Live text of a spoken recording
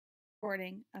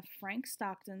Recording of Frank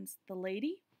Stockton's The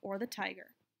Lady or the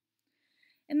Tiger.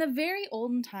 In the very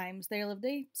olden times, there lived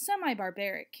a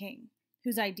semi-barbaric king,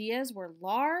 whose ideas were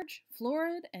large,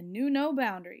 florid, and knew no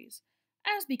boundaries,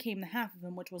 as became the half of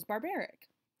him which was barbaric.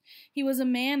 He was a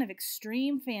man of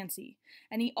extreme fancy,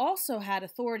 and he also had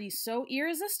authority so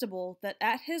irresistible that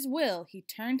at his will he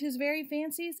turned his very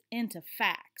fancies into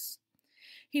facts.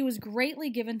 He was greatly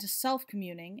given to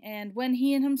self-communing, and when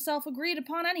he and himself agreed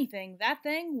upon anything, that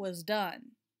thing was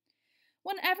done.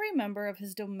 When every member of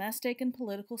his domestic and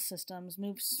political systems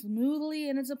moved smoothly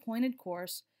in its appointed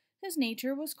course, his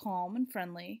nature was calm and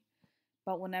friendly.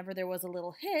 But whenever there was a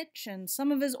little hitch, and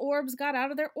some of his orbs got out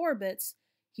of their orbits,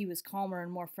 he was calmer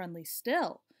and more friendly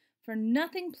still, for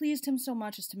nothing pleased him so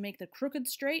much as to make the crooked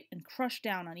straight and crush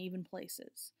down uneven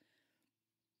places.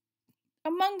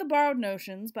 Among the borrowed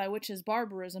notions by which his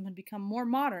barbarism had become more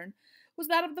modern was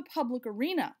that of the public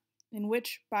arena, in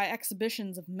which, by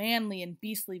exhibitions of manly and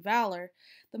beastly valor,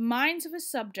 the minds of his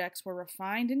subjects were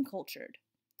refined and cultured.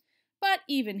 But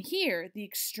even here, the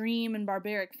extreme and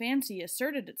barbaric fancy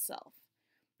asserted itself.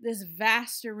 This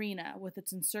vast arena, with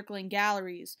its encircling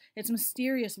galleries, its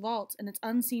mysterious vaults, and its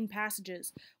unseen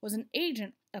passages, was an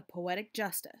agent of poetic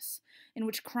justice, in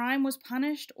which crime was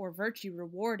punished or virtue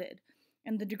rewarded,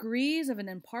 and the degrees of an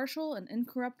impartial and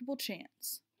incorruptible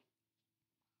chance.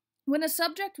 When a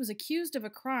subject was accused of a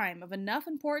crime of enough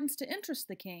importance to interest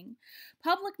the king,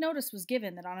 public notice was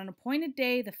given that on an appointed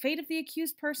day the fate of the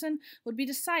accused person would be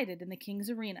decided in the king's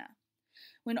arena.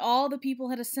 When all the people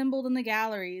had assembled in the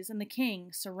galleries, and the king,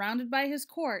 surrounded by his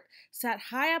court, sat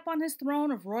high up on his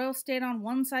throne of royal state on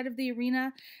one side of the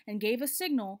arena, and gave a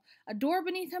signal, a door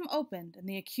beneath him opened, and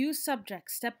the accused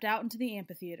subject stepped out into the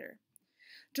amphitheater.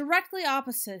 Directly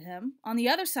opposite him, on the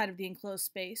other side of the enclosed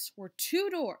space, were two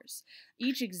doors,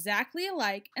 each exactly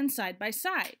alike and side by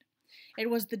side. It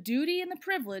was the duty and the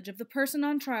privilege of the person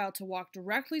on trial to walk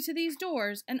directly to these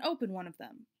doors and open one of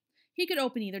them. He could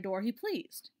open either door he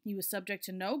pleased. He was subject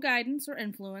to no guidance or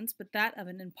influence but that of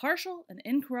an impartial and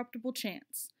incorruptible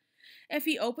chance. If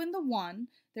he opened the one,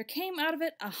 there came out of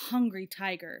it a hungry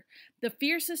tiger, the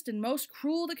fiercest and most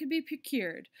cruel that could be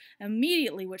procured,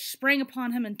 immediately which sprang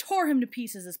upon him and tore him to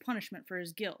pieces as punishment for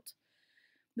his guilt.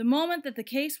 The moment that the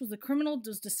case with the criminal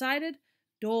was decided,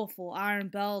 doleful iron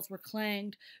bells were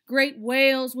clanged, great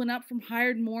wails went up from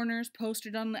hired mourners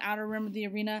posted on the outer rim of the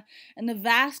arena, and the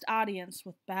vast audience,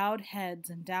 with bowed heads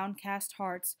and downcast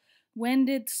hearts,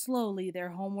 wended slowly their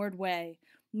homeward way,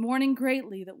 mourning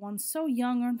greatly that one so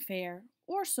young and fair,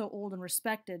 or so old and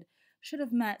respected, should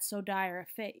have met so dire a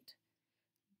fate.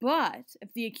 But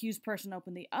if the accused person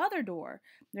opened the other door,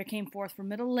 there came forth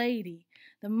from it a lady,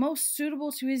 the most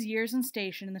suitable to his years and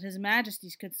station that his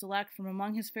majesties could select from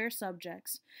among his fair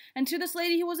subjects, and to this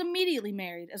lady he was immediately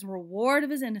married as a reward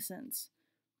of his innocence.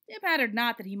 It mattered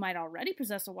not that he might already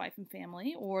possess a wife and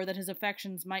family, or that his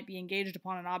affections might be engaged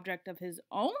upon an object of his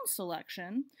own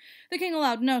selection. The king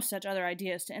allowed no such other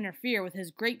ideas to interfere with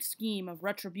his great scheme of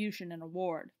retribution and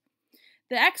reward.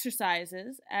 The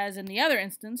exercises, as in the other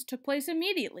instance, took place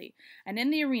immediately, and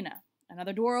in the arena.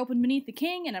 Another door opened beneath the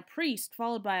king, and a priest,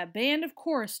 followed by a band of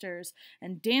choristers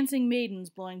and dancing maidens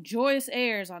blowing joyous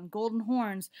airs on golden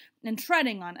horns and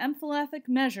treading on empathetic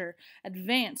measure,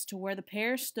 advanced to where the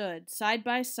pair stood, side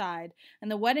by side,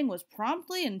 and the wedding was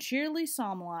promptly and cheerily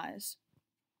solemnized.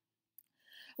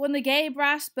 When the gay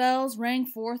brass bells rang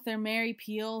forth their merry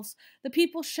peals, the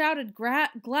people shouted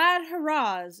glad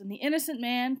hurrahs, and the innocent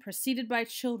man, preceded by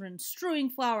children strewing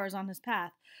flowers on his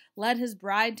path, led his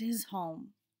bride to his home.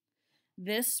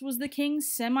 This was the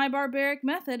king's semi-barbaric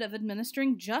method of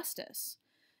administering justice.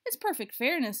 Its perfect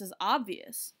fairness is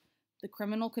obvious. The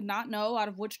criminal could not know out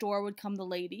of which door would come the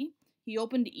lady. He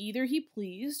opened either he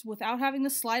pleased, without having the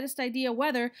slightest idea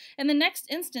whether, in the next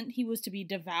instant, he was to be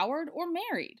devoured or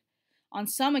married. On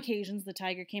some occasions the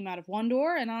tiger came out of one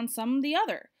door, and on some the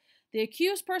other. The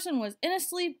accused person was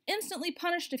instantly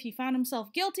punished if he found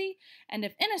himself guilty, and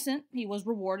if innocent, he was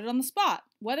rewarded on the spot,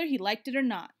 whether he liked it or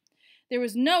not. There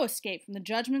was no escape from the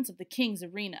judgments of the king's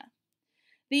arena.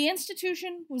 The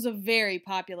institution was a very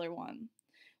popular one.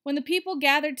 When the people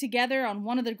gathered together on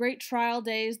one of the great trial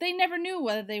days, they never knew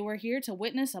whether they were here to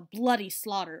witness a bloody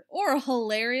slaughter or a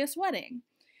hilarious wedding.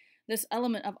 This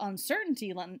element of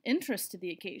uncertainty lent an interest to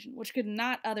the occasion, which could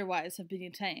not otherwise have been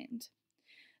attained.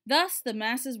 Thus, the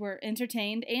masses were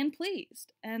entertained and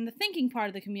pleased, and the thinking part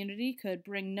of the community could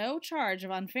bring no charge of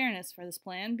unfairness for this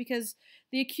plan because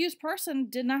the accused person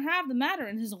did not have the matter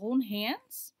in his own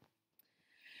hands.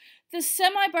 The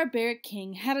semi-barbaric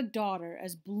king had a daughter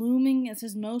as blooming as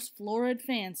his most florid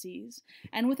fancies,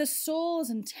 and with a soul as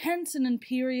intense and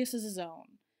imperious as his own.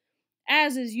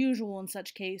 As is usual in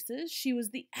such cases, she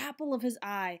was the apple of his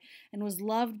eye and was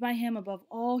loved by him above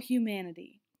all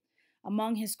humanity.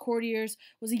 Among his courtiers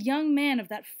was a young man of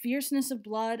that fierceness of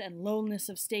blood and lowness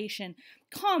of station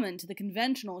common to the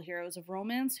conventional heroes of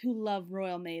romance who love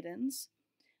royal maidens.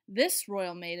 This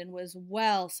royal maiden was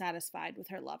well satisfied with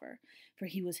her lover, for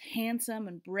he was handsome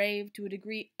and brave to a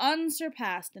degree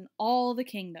unsurpassed in all the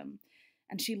kingdom,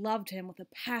 and she loved him with a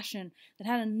passion that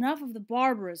had enough of the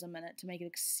barbarism in it to make it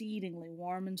exceedingly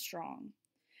warm and strong.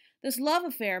 This love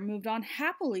affair moved on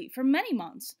happily for many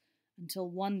months, until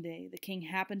one day the king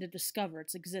happened to discover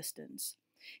its existence.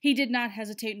 He did not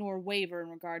hesitate nor waver in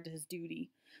regard to his duty.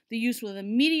 The youth was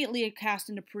immediately cast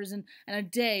into prison, and a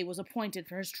day was appointed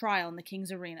for his trial in the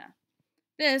king's arena.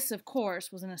 This, of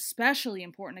course, was an especially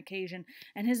important occasion,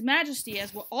 and His Majesty,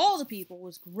 as were all the people,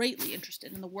 was greatly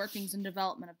interested in the workings and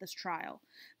development of this trial.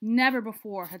 Never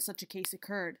before had such a case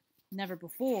occurred. Never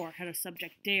before had a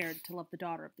subject dared to love the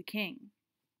daughter of the king.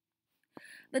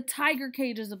 The tiger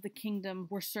cages of the kingdom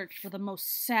were searched for the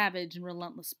most savage and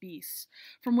relentless beasts,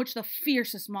 from which the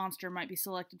fiercest monster might be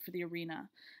selected for the arena,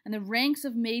 and the ranks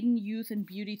of maiden youth and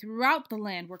beauty throughout the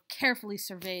land were carefully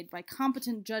surveyed by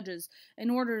competent judges in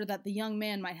order that the young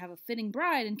man might have a fitting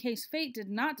bride in case fate did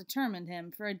not determine him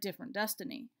for a different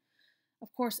destiny.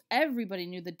 Of course, everybody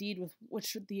knew the deed with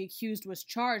which the accused was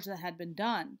charged that had been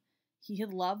done. He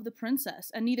had loved the princess,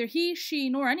 and neither he, she,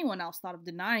 nor anyone else thought of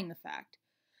denying the fact.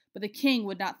 But the king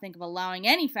would not think of allowing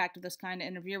any fact of this kind to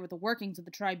interfere with the workings of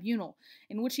the tribunal,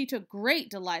 in which he took great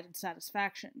delight and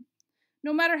satisfaction.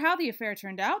 No matter how the affair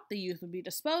turned out, the youth would be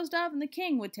disposed of, and the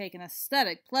king would take an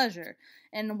aesthetic pleasure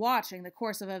in watching the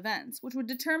course of events, which would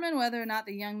determine whether or not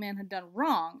the young man had done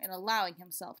wrong in allowing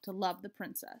himself to love the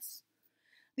princess.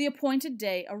 The appointed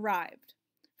day arrived.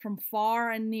 From far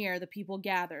and near the people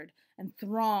gathered, and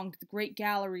thronged the great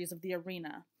galleries of the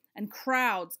arena, and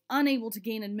crowds, unable to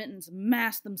gain admittance,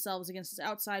 massed themselves against its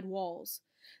outside walls.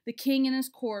 The king and his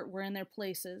court were in their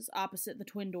places, opposite the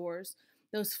twin doors,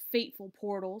 those fateful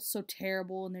portals, so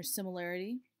terrible in their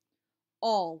similarity.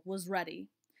 All was ready.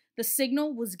 The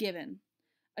signal was given.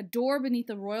 A door beneath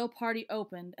the royal party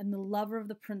opened, and the lover of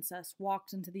the princess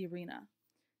walked into the arena.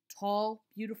 Tall,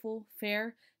 beautiful,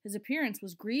 fair, his appearance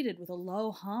was greeted with a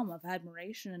low hum of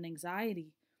admiration and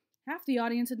anxiety. Half the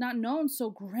audience had not known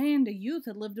so grand a youth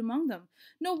had lived among them.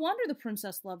 No wonder the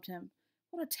princess loved him.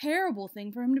 What a terrible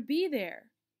thing for him to be there.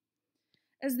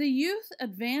 As the youth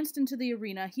advanced into the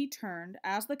arena, he turned,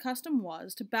 as the custom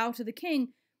was, to bow to the king,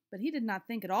 but he did not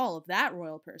think at all of that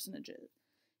royal personage.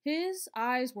 His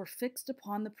eyes were fixed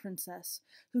upon the princess,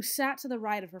 who sat to the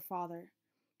right of her father.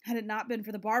 Had it not been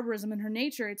for the barbarism in her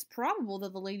nature, it's probable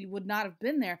that the lady would not have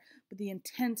been there, but the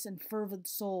intense and fervid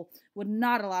soul would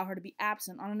not allow her to be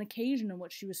absent on an occasion in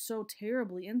which she was so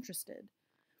terribly interested.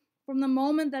 From the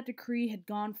moment that decree had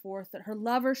gone forth that her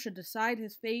lover should decide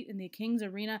his fate in the king's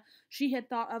arena, she had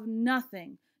thought of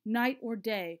nothing, night or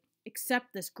day,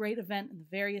 except this great event and the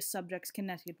various subjects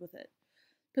connected with it.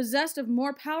 Possessed of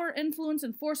more power, influence,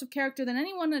 and force of character than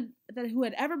anyone who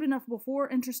had ever been before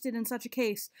interested in such a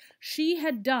case, she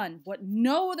had done what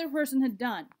no other person had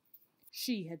done.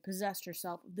 She had possessed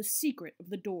herself of the secret of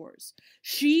the doors.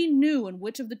 She knew in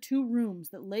which of the two rooms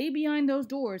that lay behind those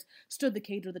doors stood the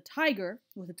cage of the tiger,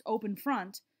 with its open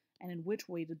front, and in which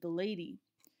waited the lady.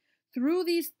 Through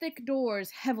these thick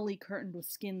doors, heavily curtained with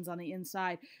skins on the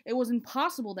inside, it was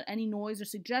impossible that any noise or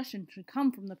suggestion should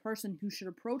come from the person who should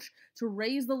approach to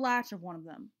raise the latch of one of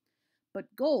them.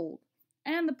 But gold,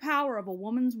 and the power of a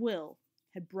woman's will,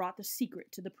 had brought the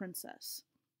secret to the princess.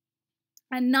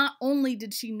 And not only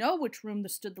did she know which room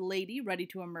stood the lady, ready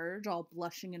to emerge, all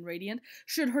blushing and radiant,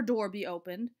 should her door be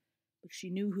opened, but she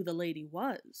knew who the lady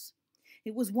was.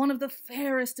 It was one of the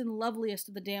fairest and loveliest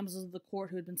of the damsels of the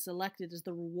court who had been selected as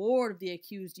the reward of the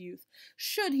accused youth,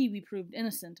 should he be proved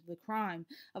innocent of the crime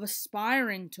of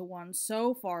aspiring to one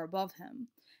so far above him,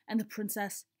 and the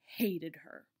princess hated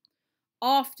her.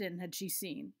 Often had she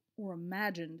seen, or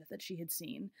imagined that she had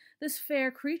seen, this fair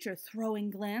creature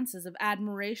throwing glances of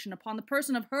admiration upon the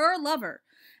person of her lover,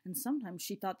 and sometimes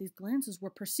she thought these glances were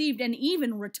perceived and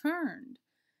even returned.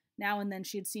 Now and then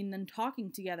she had seen them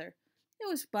talking together. It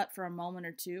was but for a moment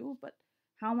or two, but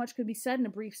how much could be said in a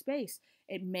brief space?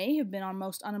 It may have been on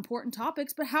most unimportant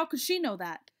topics, but how could she know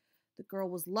that? The girl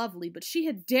was lovely, but she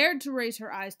had dared to raise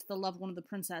her eyes to the loved one of the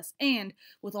princess, and,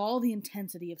 with all the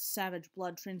intensity of savage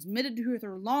blood transmitted to her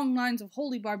through long lines of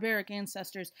holy barbaric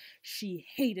ancestors, she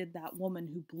hated that woman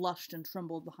who blushed and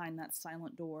trembled behind that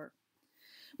silent door.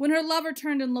 When her lover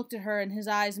turned and looked at her, and his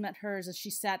eyes met hers as she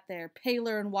sat there,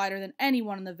 paler and whiter than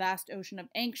anyone in the vast ocean of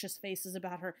anxious faces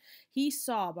about her, he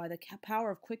saw, by the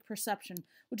power of quick perception,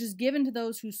 which is given to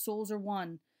those whose souls are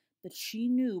one, that she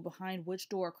knew behind which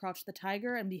door crouched the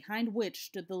tiger and behind which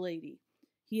stood the lady.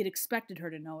 He had expected her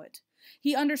to know it.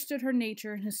 He understood her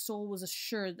nature, and his soul was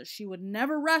assured that she would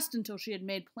never rest until she had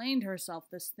made plain to herself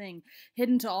this thing,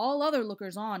 hidden to all other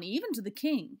lookers-on, even to the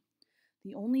king.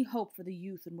 The only hope for the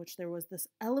youth in which there was this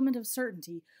element of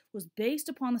certainty was based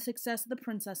upon the success of the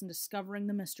princess in discovering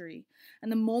the mystery,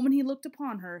 and the moment he looked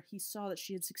upon her, he saw that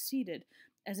she had succeeded,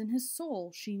 as in his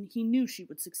soul he knew she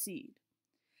would succeed.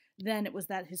 Then it was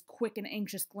that his quick and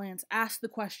anxious glance asked the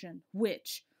question,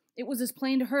 which? It was as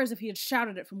plain to her as if he had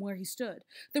shouted it from where he stood.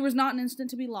 There was not an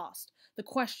instant to be lost. The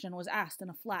question was asked in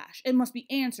a flash. It must be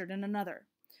answered in another.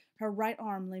 Her right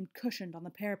arm lay cushioned on the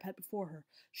parapet before her.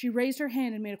 She raised her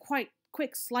hand and made a quite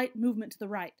quick, slight movement to the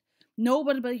right.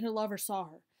 Nobody but her lover saw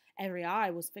her. Every eye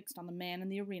was fixed on the man in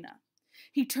the arena.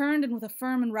 He turned, and with a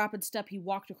firm and rapid step he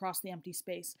walked across the empty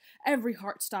space. Every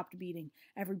heart stopped beating.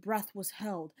 Every breath was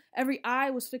held. Every eye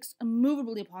was fixed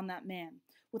immovably upon that man.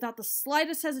 Without the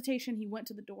slightest hesitation, he went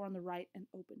to the door on the right and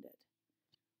opened it.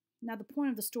 Now the point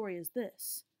of the story is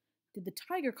this. Did the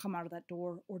tiger come out of that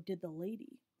door, or did the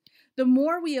lady? The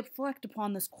more we reflect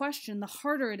upon this question, the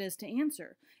harder it is to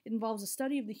answer. It involves a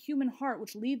study of the human heart,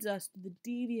 which leads us to the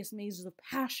devious mazes of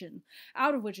passion,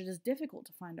 out of which it is difficult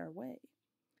to find our way.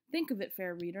 Think of it,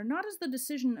 fair reader, not as the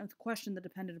decision of the question that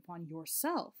depended upon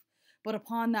yourself, but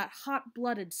upon that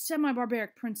hot-blooded,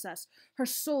 semi-barbaric princess, her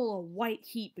soul a white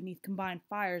heat beneath combined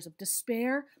fires of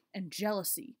despair and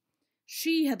jealousy.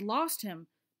 She had lost him,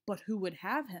 but who would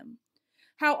have him?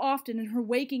 How often, in her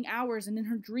waking hours and in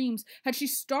her dreams, had she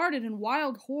started in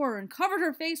wild horror and covered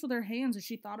her face with her hands as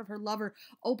she thought of her lover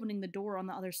opening the door on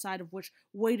the other side of which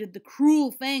waited the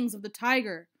cruel fangs of the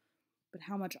tiger. But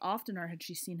how much oftener had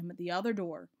she seen him at the other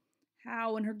door?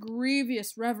 How, in her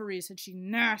grievous reveries, had she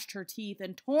gnashed her teeth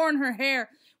and torn her hair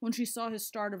when she saw his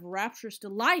start of rapturous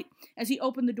delight as he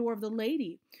opened the door of the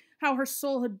lady? How her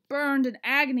soul had burned in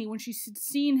agony when she had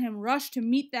seen him rush to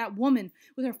meet that woman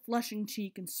with her flushing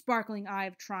cheek and sparkling eye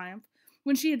of triumph.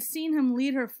 When she had seen him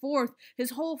lead her forth, his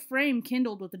whole frame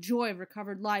kindled with the joy of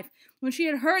recovered life. When she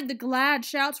had heard the glad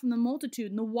shouts from the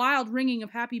multitude and the wild ringing of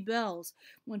happy bells.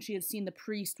 When she had seen the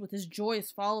priest with his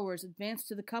joyous followers advance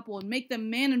to the couple and make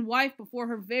them man and wife before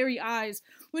her very eyes.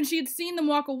 When she had seen them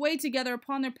walk away together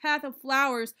upon their path of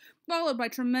flowers, followed by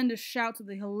tremendous shouts of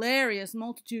the hilarious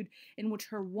multitude in which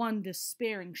her one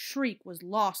despairing shriek was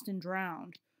lost and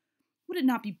drowned. Would it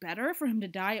not be better for him to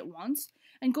die at once,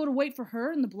 and go to wait for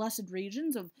her in the blessed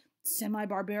regions of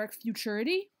semi-barbaric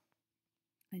futurity?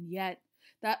 And yet,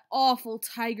 that awful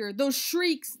tiger, those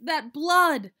shrieks, that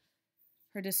blood!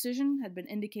 Her decision had been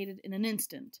indicated in an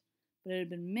instant, but it had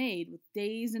been made with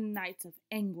days and nights of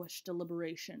anguished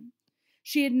deliberation.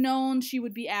 She had known she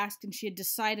would be asked, and she had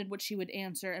decided what she would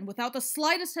answer, and without the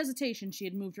slightest hesitation she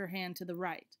had moved her hand to the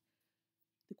right.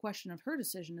 The question of her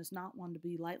decision is not one to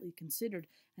be lightly considered,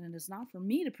 and it is not for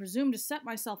me to presume to set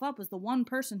myself up as the one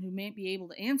person who may be able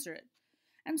to answer it.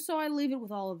 And so I leave it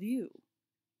with all of you.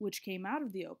 Which came out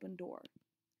of the open door,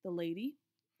 the lady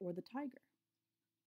or the tiger?